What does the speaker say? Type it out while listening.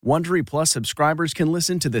Wondery Plus subscribers can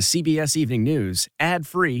listen to the CBS Evening News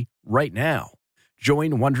ad-free right now.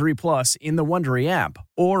 Join Wondery Plus in the Wondery app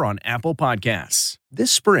or on Apple Podcasts.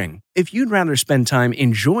 This spring, if you'd rather spend time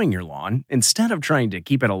enjoying your lawn instead of trying to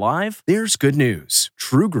keep it alive, there's good news.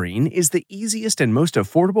 True Green is the easiest and most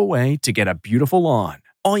affordable way to get a beautiful lawn.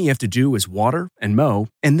 All you have to do is water and mow,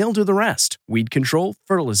 and they'll do the rest. Weed control,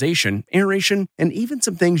 fertilization, aeration, and even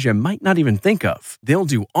some things you might not even think of. They'll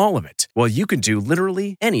do all of it, while you can do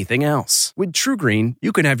literally anything else. With True Green,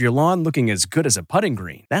 you can have your lawn looking as good as a putting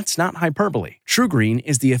green. That's not hyperbole. True Green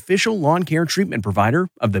is the official lawn care treatment provider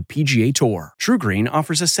of the PGA Tour. True Green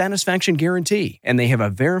offers a satisfaction guarantee, and they have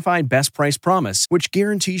a verified best price promise, which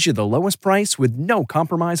guarantees you the lowest price with no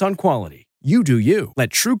compromise on quality. You do you. Let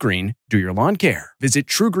True Green do your lawn care. Visit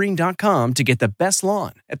TrueGreen.com to get the best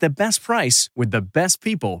lawn at the best price with the best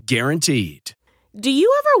people guaranteed. Do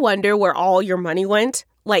you ever wonder where all your money went?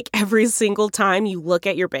 Like every single time you look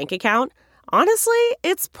at your bank account? Honestly,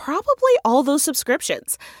 it's probably all those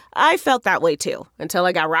subscriptions. I felt that way too, until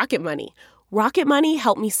I got Rocket Money. Rocket Money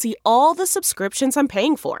helped me see all the subscriptions I'm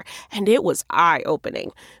paying for, and it was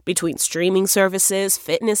eye-opening. Between streaming services,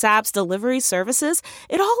 fitness apps, delivery services,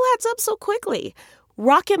 it all adds up so quickly.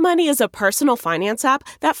 Rocket Money is a personal finance app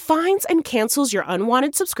that finds and cancels your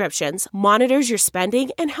unwanted subscriptions, monitors your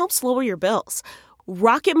spending, and helps lower your bills.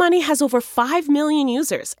 Rocket Money has over 5 million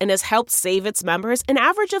users and has helped save its members an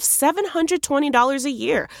average of $720 a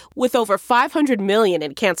year, with over 500 million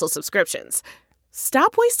in canceled subscriptions.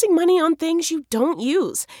 Stop wasting money on things you don't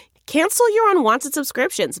use. Cancel your unwanted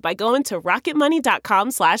subscriptions by going to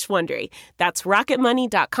rocketmoney.com/Wondery. That's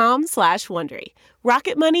rocketmoney.com/Wondery.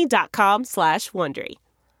 rocketmoney.com/Wondery.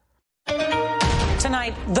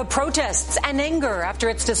 Tonight, the protests and anger after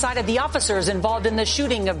it's decided the officers involved in the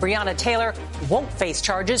shooting of Breonna Taylor won't face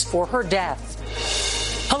charges for her death.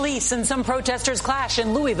 Police and some protesters clash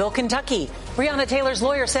in Louisville, Kentucky. Breonna Taylor's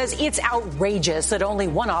lawyer says it's outrageous that only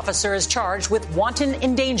one officer is charged with wanton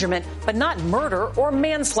endangerment, but not murder or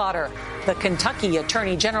manslaughter. The Kentucky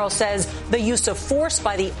Attorney General says the use of force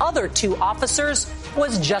by the other two officers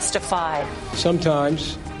was justified.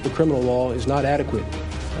 Sometimes the criminal law is not adequate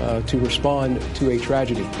to respond to a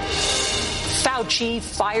tragedy. Fauci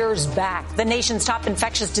fires back. The nation's top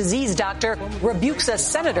infectious disease doctor rebukes a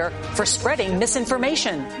senator for spreading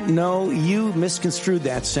misinformation. No, you misconstrued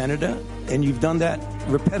that, Senator, and you've done that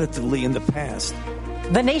repetitively in the past.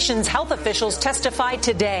 The nation's health officials testify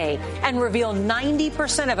today and reveal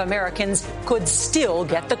 90% of Americans could still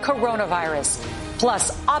get the coronavirus.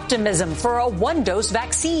 Plus, optimism for a one-dose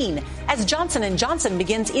vaccine as Johnson & Johnson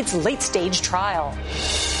begins its late-stage trial.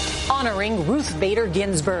 Honoring Ruth Bader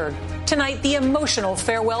Ginsburg. Tonight, the emotional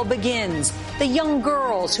farewell begins. The young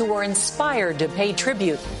girls who were inspired to pay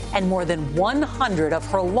tribute, and more than 100 of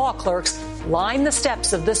her law clerks line the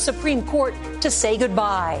steps of the Supreme Court to say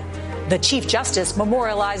goodbye. The Chief Justice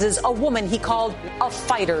memorializes a woman he called a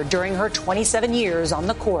fighter during her 27 years on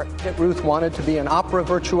the court. Ruth wanted to be an opera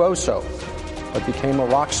virtuoso, but became a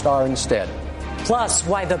rock star instead. Plus,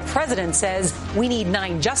 why the president says we need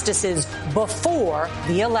 9 justices before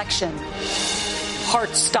the election.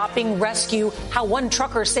 Heart-stopping rescue, how one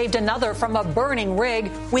trucker saved another from a burning rig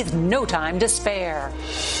with no time to spare.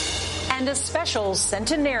 And a special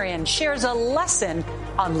centenarian shares a lesson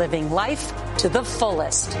on living life to the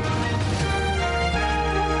fullest.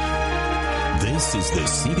 This is the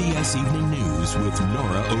CBS Evening News with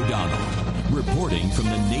Norah O'Donnell, reporting from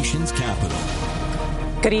the nation's capital.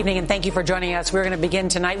 Good evening, and thank you for joining us. We're going to begin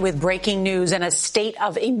tonight with breaking news and a state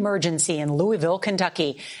of emergency in Louisville,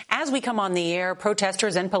 Kentucky. As we come on the air,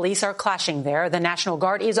 protesters and police are clashing there. The National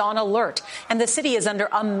Guard is on alert, and the city is under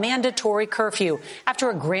a mandatory curfew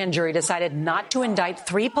after a grand jury decided not to indict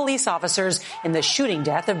 3 police officers in the shooting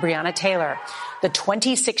death of Breonna Taylor. The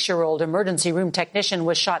 26-year-old emergency room technician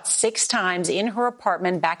was shot 6 times in her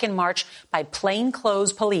apartment back in March by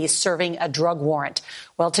plainclothes police serving a drug warrant.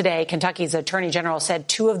 Well, today, Kentucky's Attorney General said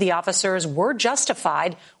 2 of the officers were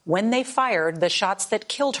justified when they fired the shots that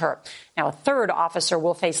killed her. Now, a 3rd officer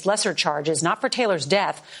will face lesser charges, not for Taylor's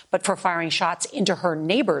death, but for firing shots into her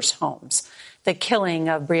neighbors' homes. The killing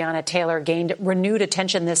of Breonna Taylor gained renewed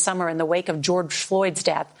attention this summer in the wake of George Floyd's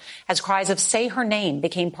death, as cries of "Say Her Name"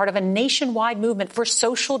 became part of a nationwide movement for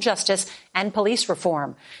social justice and police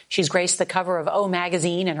reform. She's graced the cover of O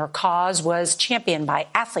magazine, and her cause was championed by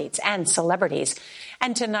athletes and celebrities.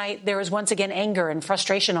 And tonight, there is once again anger and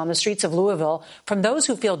frustration on the streets of Louisville from those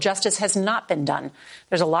who feel justice has not been done.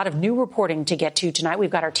 There's a lot of new reporting to get to tonight. We've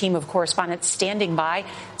got our team of correspondents standing by.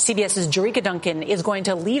 CBS's Jerika Duncan is going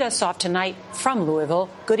to lead us off tonight from Louisville.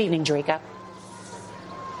 Good evening, Jerika.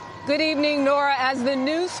 Good evening, Norah. As the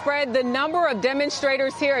news spread, the number of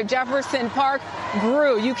demonstrators here at Jefferson Park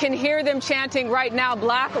grew. You can hear them chanting right now,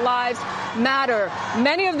 Black Lives Matter.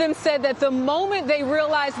 Many of them said that the moment they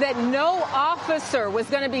realized that no officer was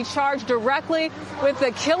going to be charged directly with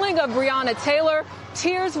the killing of Breonna Taylor,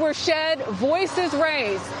 tears were shed, voices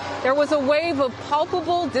raised. There was a wave of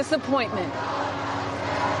palpable disappointment.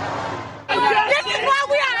 This is why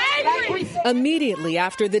we are angry. Immediately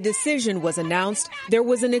after the decision was announced, there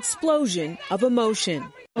was an explosion of emotion.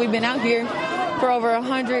 We've been out here for over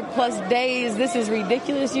 100+ days. This is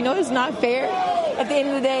ridiculous. You know, it's not fair. At the end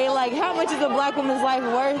of the day, like, how much is a black woman's life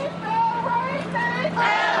worth?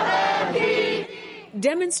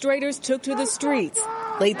 Demonstrators took to the streets.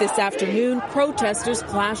 Late this afternoon, protesters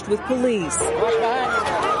clashed with police.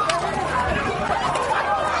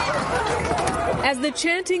 As the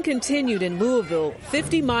chanting continued in Louisville,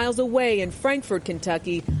 50 miles away in Frankfort,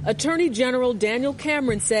 Kentucky, Attorney General Daniel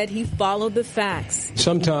Cameron said he followed the facts.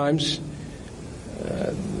 Sometimes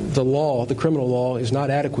the criminal law, is not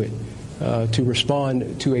adequate to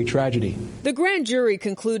respond to a tragedy. The grand jury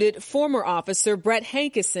concluded former officer Brett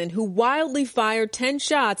Hankison, who wildly fired 10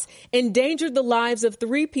 shots, endangered the lives of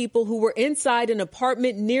 3 people who were inside an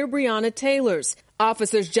apartment near Breonna Taylor's.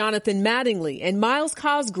 Officers Jonathan Mattingly and Miles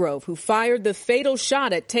Cosgrove, who fired the fatal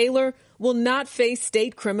shot at Taylor, will not face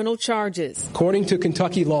state criminal charges. According to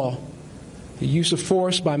Kentucky law, the use of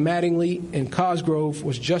force by Mattingly and Cosgrove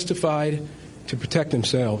was justified to protect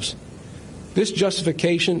themselves. This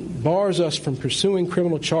justification bars us from pursuing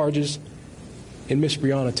criminal charges in Miss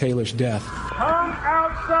Breonna Taylor's death. Come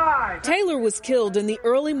outside. Taylor was killed in the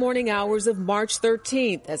early morning hours of March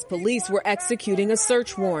 13th as police were executing a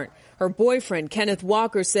search warrant. Her boyfriend, Kenneth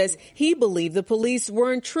Walker, says he believed the police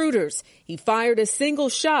were intruders. He fired a single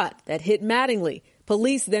shot that hit Mattingly.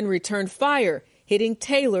 Police then returned fire, hitting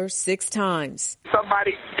Taylor 6 times.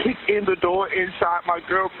 Somebody kicked in the door inside my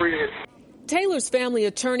girlfriend. Taylor's family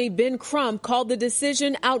attorney, Ben Crump, called the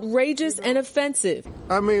decision outrageous and offensive.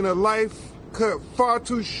 I mean, a life cut far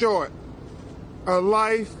too short. A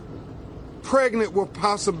life pregnant with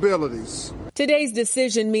possibilities. Today's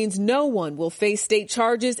decision means no one will face state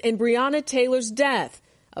charges in Breonna Taylor's death,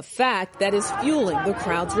 a fact that is fueling the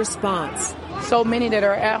crowd's response. So many that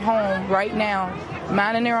are at home right now,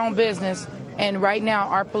 minding their own business, and right now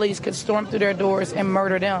our police could storm through their doors and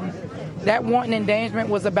murder them. That wanton endangerment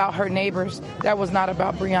was about her neighbors. That was not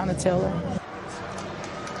about Breonna Taylor.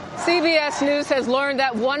 CBS News has learned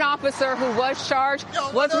that one officer who was charged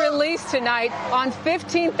was released tonight on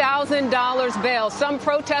 $15,000 bail. Some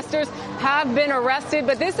protesters have been arrested,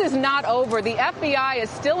 but this is not over. The FBI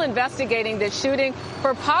is still investigating this shooting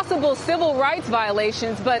for possible civil rights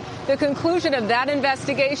violations, but the conclusion of that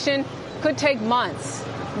investigation could take months.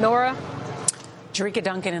 Norah? Jerika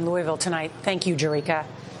Duncan in Louisville tonight. Thank you, Jerika.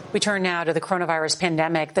 We turn now to the coronavirus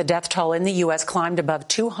pandemic. The death toll in the U.S. climbed above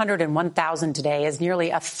 201,000 today as nearly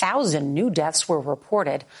 1,000 new deaths were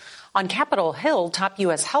reported. On Capitol Hill, top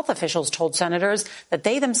U.S. health officials told senators that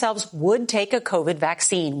they themselves would take a COVID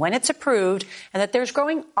vaccine when it's approved and that there's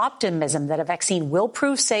growing optimism that a vaccine will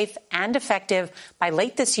prove safe and effective by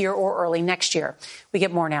late this year or early next year. We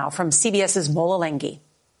get more now from CBS's Mola Lenghi.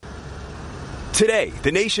 Today,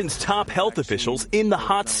 the nation's top health officials in the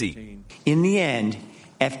hot seat. In the end,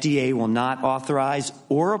 FDA will not authorize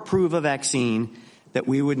or approve a vaccine that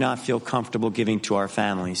we would not feel comfortable giving to our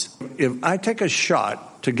families. If I take a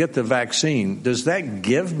shot to get the vaccine, does that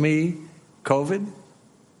give me COVID?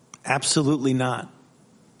 Absolutely not.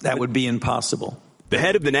 That would be impossible. The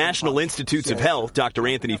head of the National Institutes of Health, Dr.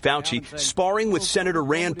 Anthony Fauci, sparring with Senator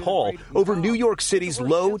Rand Paul over New York City's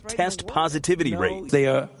low test positivity rate. They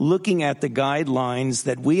are looking at the guidelines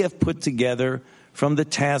that we have put together from the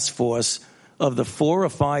task force of the 4 or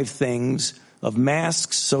 5 things of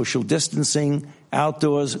masks, social distancing,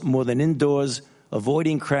 outdoors more than indoors,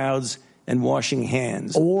 avoiding crowds, and washing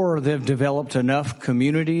hands. Or they've developed enough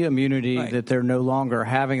community immunity that they're no longer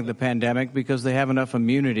having the pandemic because they have enough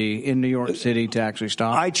immunity in New York City to actually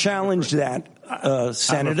stop. I challenge that,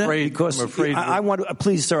 Senator, I'm afraid I want to,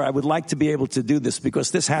 please, sir, I would like to be able to do this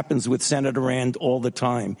because this happens with Senator Rand all the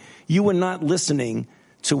time. You were not listening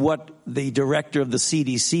to what the director of the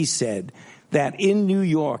CDC said, that in New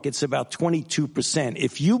York, it's about 22%.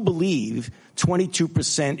 If you believe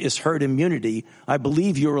 22% is herd immunity, I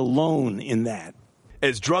believe you're alone in that.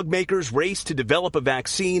 As drug makers race to develop a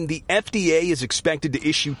vaccine, the FDA is expected to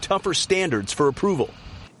issue tougher standards for approval.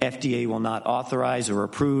 FDA will not authorize or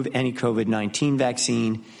approve any COVID-19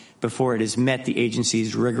 vaccine before it has met the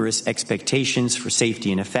agency's rigorous expectations for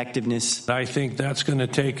safety and effectiveness. I think that's going to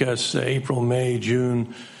take us April, May,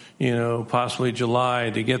 June, possibly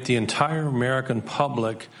July, to get the entire American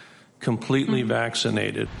public completely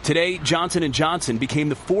vaccinated. Today, Johnson & Johnson became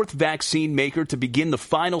the fourth vaccine maker to begin the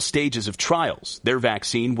final stages of trials. Their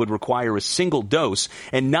vaccine would require a single dose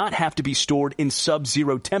and not have to be stored in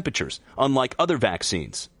sub-zero temperatures, unlike other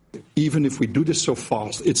vaccines. Even if we do this so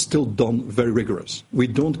fast, it's still done very rigorous. We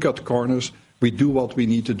don't cut corners. We do what we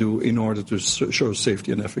need to do in order to show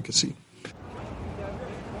safety and efficacy.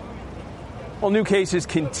 Well, new cases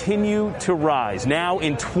continue to rise, now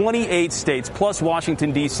in 28 states, plus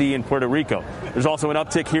Washington, D.C. and Puerto Rico. There's also an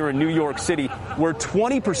uptick here in New York City, where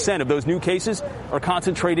 20% of those new cases are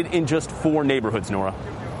concentrated in just 4 neighborhoods, Norah.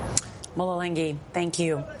 Mulalengi, thank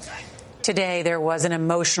you. Today, there was an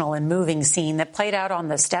emotional and moving scene that played out on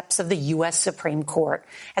the steps of the U.S. Supreme Court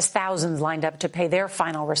as thousands lined up to pay their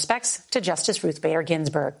final respects to Justice Ruth Bader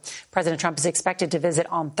Ginsburg. President Trump is expected to visit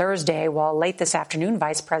on Thursday, while late this afternoon,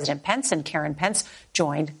 Vice President Pence and Karen Pence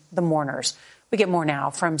joined the mourners. We get more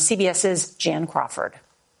now from CBS's Jan Crawford.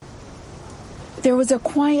 There was a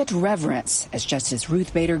quiet reverence as Justice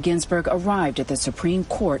Ruth Bader Ginsburg arrived at the Supreme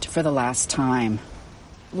Court for the last time.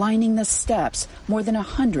 Lining the steps, more than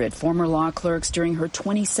 100 former law clerks during her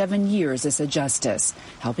 27 years as a justice,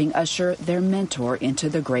 helping usher their mentor into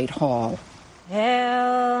the Great Hall.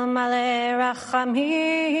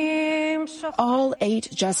 All 8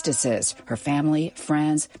 justices, her family,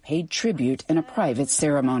 friends, paid tribute in a private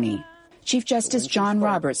ceremony. Chief Justice John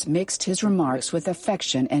Roberts mixed his remarks with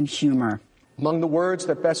affection and humor. Among the words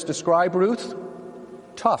that best describe Ruth,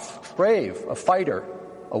 tough, brave, a fighter,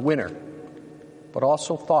 a winner, but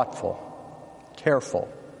also thoughtful,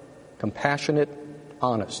 careful, compassionate,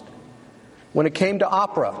 honest. When it came to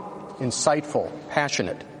opera, insightful,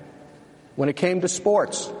 passionate. When it came to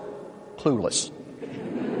sports, clueless.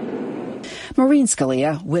 Maureen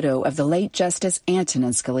Scalia, widow of the late Justice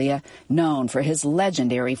Antonin Scalia, known for his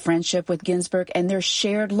legendary friendship with Ginsburg and their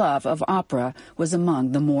shared love of opera, was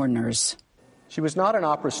among the mourners. She was not an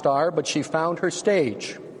opera star, but she found her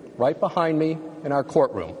stage right behind me in our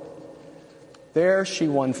courtroom. There she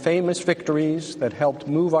won famous victories that helped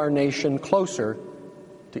move our nation closer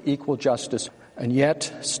to equal justice. And yet,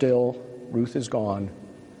 still, Ruth is gone,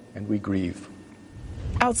 and we grieve.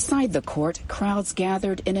 Outside the court, crowds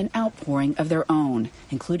gathered in an outpouring of their own,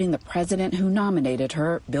 including the president who nominated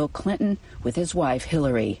her, Bill Clinton, with his wife,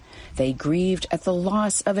 Hillary. They grieved at the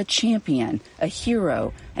loss of a champion, a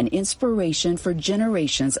hero, an inspiration for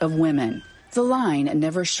generations of women. The line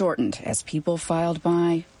never shortened as people filed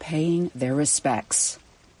by, paying their respects.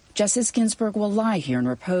 Justice Ginsburg will lie here in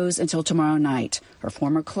repose until tomorrow night, her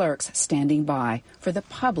former clerks standing by for the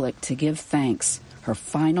public to give thanks, her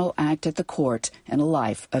final act at the court in a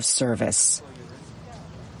life of service.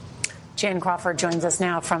 Jan Crawford joins us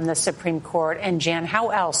now from the Supreme Court. And Jan, how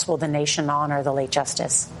else will the nation honor the late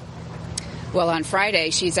justice? Well, on Friday,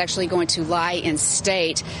 she's actually going to lie in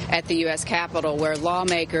state at the U.S. Capitol, where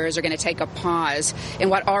lawmakers are going to take a pause in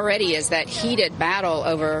what already is that heated battle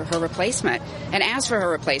over her replacement. And as for her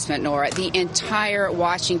replacement, Norah, the entire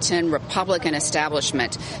Washington Republican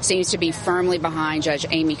establishment seems to be firmly behind Judge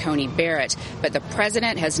Amy Coney Barrett. But the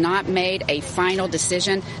president has not made a final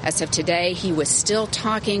decision. As of today, he was still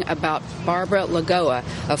talking about Barbara Lagoa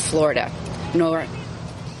of Florida. Norah.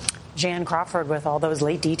 Jan Crawford with all those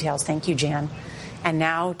late details. Thank you, Jan. And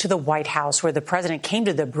now to the White House, where the president came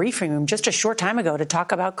to the briefing room just a short time ago to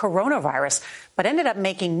talk about coronavirus, but ended up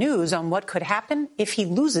making news on what could happen if he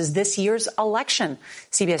loses this year's election.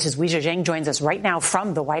 CBS's Weijia Zhang joins us right now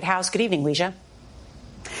from the White House. Good evening, Weijia.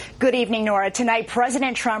 Good evening, Norah. Tonight,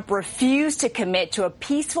 President Trump refused to commit to a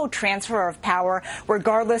peaceful transfer of power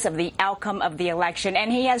regardless of the outcome of the election.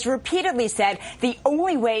 And he has repeatedly said the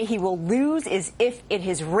only way he will lose is if it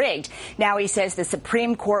is rigged. Now he says the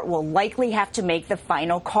Supreme Court will likely have to make the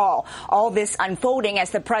final call. All this unfolding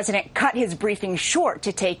as the president cut his briefing short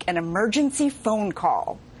to take an emergency phone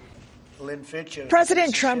call.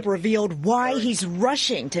 President Trump revealed why he's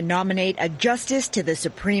rushing to nominate a justice to the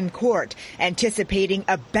Supreme Court, anticipating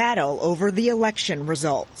a battle over the election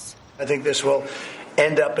results. I think this will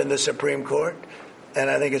end up in the Supreme Court,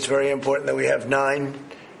 and I think it's very important that we have 9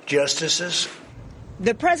 justices.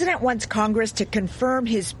 The president wants Congress to confirm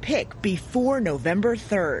his pick before November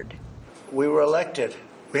 3rd. We were elected.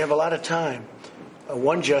 We have a lot of time.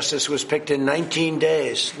 One justice was picked in 19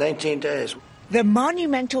 days. 19 days. The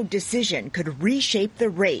monumental decision could reshape the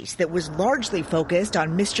race that was largely focused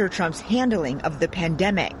on Mr. Trump's handling of the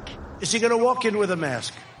pandemic. Is he going to walk in with a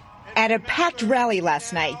mask? At a packed rally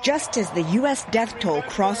last night, just as the U.S. death toll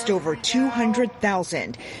crossed over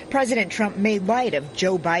 200,000, President Trump made light of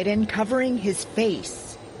Joe Biden covering his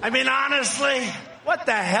face. I mean, honestly, what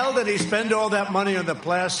the hell did he spend all that money on the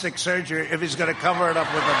plastic surgery if he's going to cover it up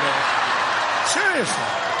with a mask? Seriously.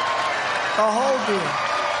 A whole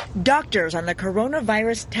deal. Doctors on the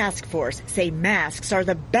coronavirus task force say masks are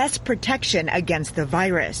the best protection against the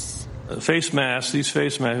virus. These face masks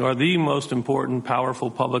are the most important,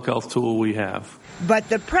 powerful public health tool we have. But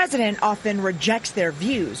the president often rejects their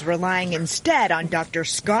views, relying instead on Dr.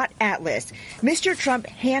 Scott Atlas. Mr. Trump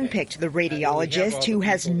handpicked the radiologist who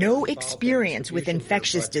has no experience with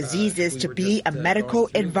infectious diseases to be a medical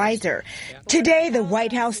advisor. Today, the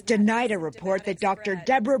White House denied a report that Dr.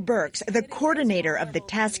 Deborah Birx, the coordinator of the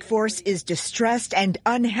task force, is distressed and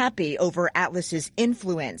unhappy over Atlas's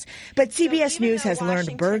influence. But CBS News has learned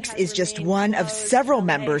Birx is just one of several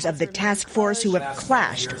members of the task force who have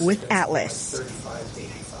clashed with Atlas.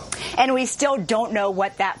 And we still don't know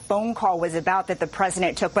what that phone call was about that the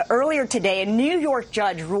president took. But earlier today, a New York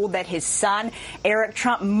judge ruled that his son, Eric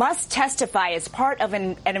Trump, must testify as part of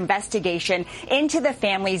an investigation into the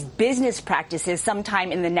family's business practices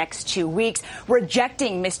sometime in the next 2 weeks,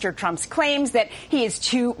 rejecting Mr. Trump's claims that he is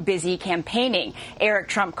too busy campaigning. Eric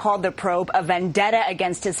Trump called the probe a vendetta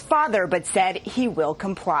against his father, but said he will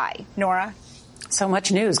comply. Norah? So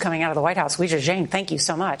much news coming out of the White House. Weijia Zhang, thank you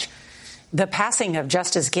so much. The passing of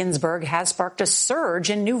Justice Ginsburg has sparked a surge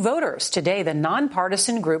in new voters. Today, the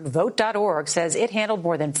nonpartisan group Vote.org says it handled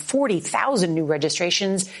more than 40,000 new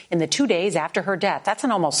registrations in the 2 days after her death. That's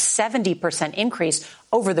an almost 70% increase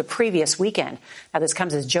over the previous weekend. Now, this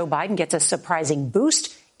comes as Joe Biden gets a surprising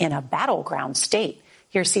boost in a battleground state.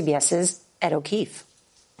 Here's CBS's Ed O'Keefe.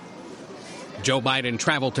 Joe Biden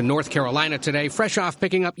traveled to North Carolina today, fresh off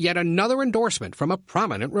picking up yet another endorsement from a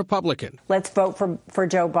prominent Republican. Let's vote for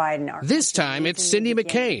Joe Biden. This time it's Cindy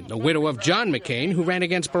McCain, the widow of John McCain, who ran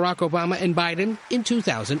against Barack Obama and Biden in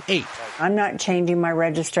 2008. I'm not changing my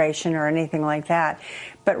registration or anything like that.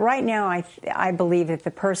 But right now, I believe that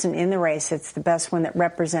the person in the race that's the best one that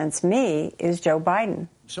represents me is Joe Biden.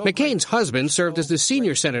 McCain's husband served as the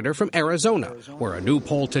senior senator from Arizona, where a new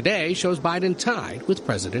poll today shows Biden tied with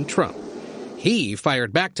President Trump. He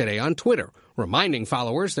fired back today on Twitter, reminding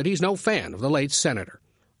followers that he's no fan of the late senator.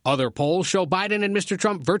 Other polls show Biden and Mr.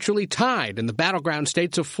 Trump virtually tied in the battleground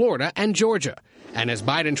states of Florida and Georgia. And as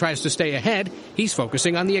Biden tries to stay ahead, he's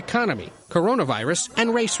focusing on the economy, coronavirus,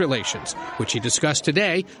 and race relations, which he discussed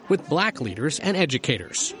today with black leaders and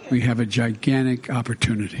educators. We have a gigantic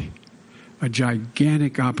opportunity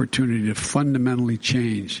to fundamentally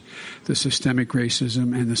change the systemic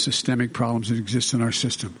racism and the systemic problems that exist in our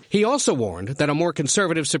system. He also warned that a more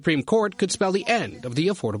conservative Supreme Court could spell the end of the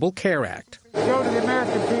Affordable Care Act. Show to the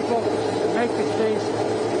American people and make the case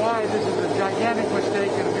why this is a gigantic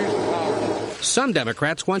mistake and abuse of power. Some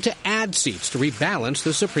Democrats want to add seats to rebalance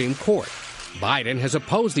the Supreme Court. Biden has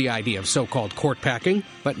opposed the idea of so-called court packing,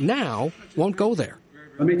 but now won't go there.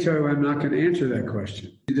 Let me tell you, I'm not going to answer that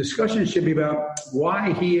question. The discussion should be about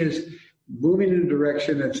why he is moving in a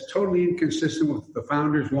direction that's totally inconsistent with what the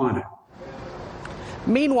founders wanted.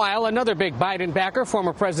 Meanwhile, another big Biden backer,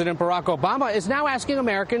 former President Barack Obama, is now asking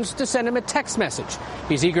Americans to send him a text message.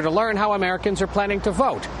 He's eager to learn how Americans are planning to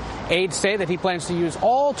vote. Aides say that he plans to use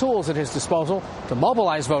all tools at his disposal to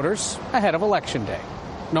mobilize voters ahead of Election Day.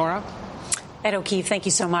 Norah? Ed O'Keefe, thank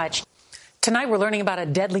you so much. Tonight, we're learning about a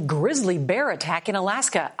deadly grizzly bear attack in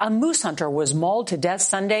Alaska. A moose hunter was mauled to death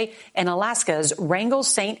Sunday in Alaska's Wrangell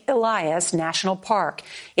St. Elias National Park.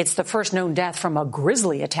 It's the first known death from a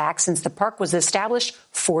grizzly attack since the park was established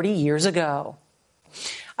 40 years ago.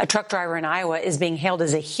 A truck driver in Iowa is being hailed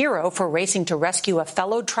as a hero for racing to rescue a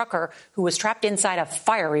fellow trucker who was trapped inside a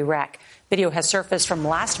fiery wreck. Video has surfaced from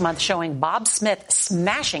last month showing Bob Smith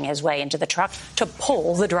smashing his way into the truck to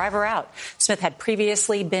pull the driver out. Smith had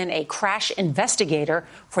previously been a crash investigator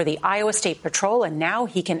for the Iowa State Patrol, and now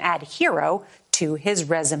he can add hero to his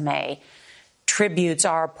resume. Tributes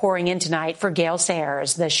are pouring in tonight for Gale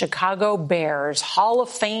Sayers. The Chicago Bears Hall of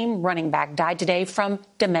Fame running back died today from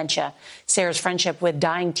dementia. Sayers' friendship with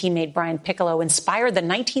dying teammate Brian Piccolo inspired the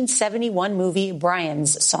 1971 movie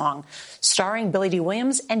Brian's Song, starring Billy Dee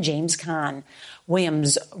Williams and James Caan.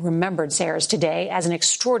 Williams remembered Sayers today as an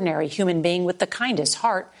extraordinary human being with the kindest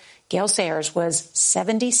heart. Gale Sayers was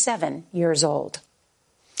 77 years old.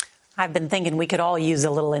 I've been thinking we could all use a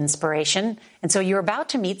little inspiration. And so you're about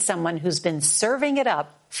to meet someone who's been serving it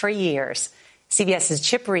up for years. CBS's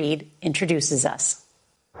Chip Reed introduces us.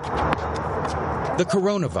 The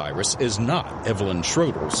coronavirus is not Evelyn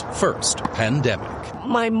Schroeder's first pandemic.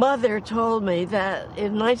 My mother told me that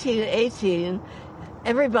in 1918,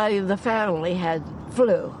 everybody in the family had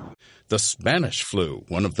flu. The Spanish flu,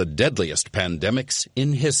 one of the deadliest pandemics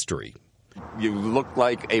in history. You look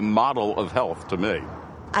like a model of health to me.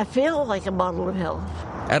 I feel like a model of health.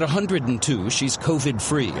 At 102, she's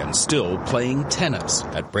COVID-free and still playing tennis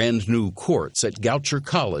at brand new courts at Goucher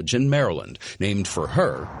College in Maryland, named for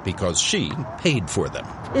her because she paid for them.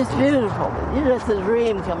 It's beautiful. It's a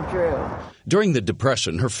dream come true. During the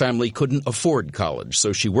Depression, her family couldn't afford college,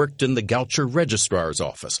 so she worked in the Goucher Registrar's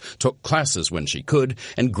office, took classes when she could,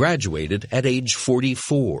 and graduated at age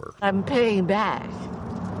 44. I'm paying back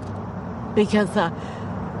because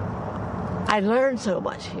I learned so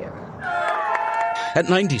much here. At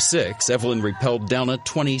 96, Evelyn rappelled down a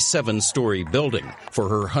 27-story building. For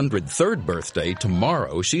her 103rd birthday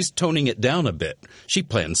tomorrow, she's toning it down a bit. She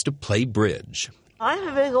plans to play bridge. I'm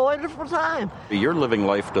having a wonderful time. You're living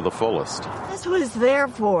life to the fullest. That's what it's there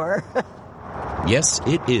for. Yes,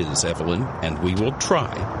 it is, Evelyn, and we will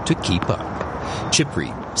try to keep up. Chip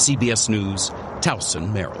Reed, CBS News,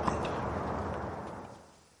 Towson, Maryland.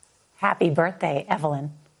 Happy birthday,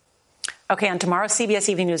 Evelyn. Okay, on tomorrow's CBS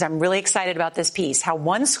Evening News, I'm really excited about this piece, how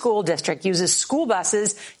one school district uses school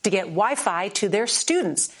buses to get Wi-Fi to their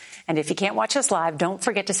students. And if you can't watch us live, don't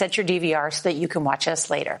forget to set your DVR so that you can watch us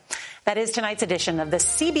later. That is tonight's edition of the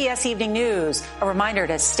CBS Evening News. A reminder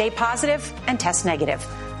to stay positive and test negative.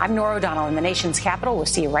 I'm Norah O'Donnell in the nation's capital. We'll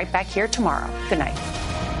see you right back here tomorrow. Good night.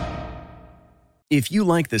 If you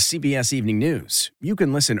like the CBS Evening News, you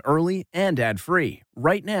can listen early and ad-free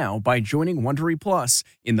right now by joining Wondery Plus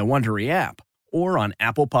in the Wondery app or on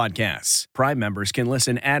Apple Podcasts. Prime members can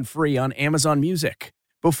listen ad-free on Amazon Music.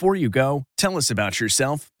 Before you go, tell us about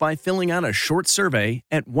yourself by filling out a short survey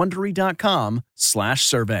at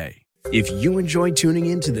Wondery.com/survey. If you enjoy tuning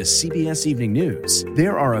in to the CBS Evening News,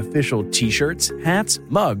 there are official t-shirts, hats,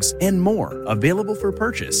 mugs, and more available for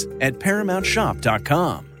purchase at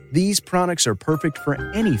ParamountShop.com. These products are perfect for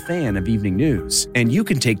any fan of evening news, and you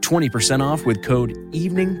can take 20% off with code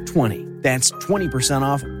EVENING20. That's 20%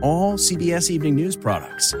 off all CBS Evening News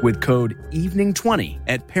products with code EVENING20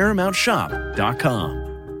 at ParamountShop.com.